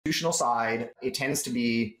institutional side, it tends to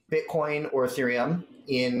be Bitcoin or Ethereum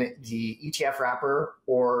in the ETF wrapper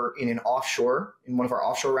or in one of our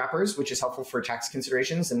offshore wrappers, which is helpful for tax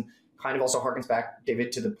considerations and kind of also harkens back,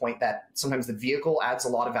 David, to the point that sometimes the vehicle adds a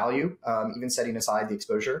lot of value, even setting aside the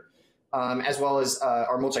exposure, as well as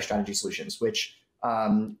our multi-strategy solutions, which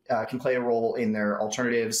can play a role in their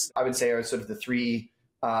alternatives. I would say are sort of the three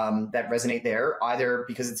that resonate there, either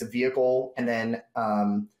because it's a vehicle and then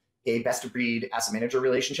a best of breed asset manager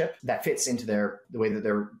relationship that fits into the way that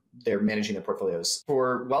they're managing their portfolios.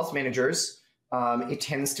 For wealth managers, it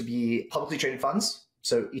tends to be publicly traded funds.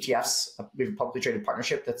 So ETFs, we have a publicly traded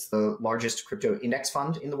partnership that's the largest crypto index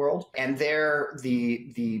fund in the world. And there,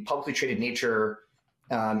 the publicly traded nature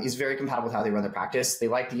is very compatible with how they run their practice. They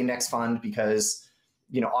like the index fund because,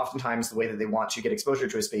 oftentimes the way that they want to get exposure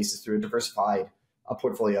to a space is through a diversified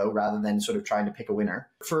portfolio rather than sort of trying to pick a winner.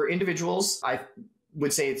 For individuals, I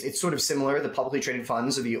would say it's sort of similar. The publicly traded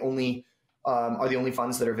funds are the only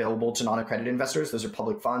funds that are available to non-accredited investors. Those are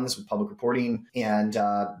public funds with public reporting, and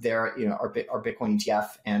they're our Bitcoin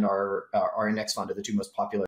ETF and our index fund are the two most popular.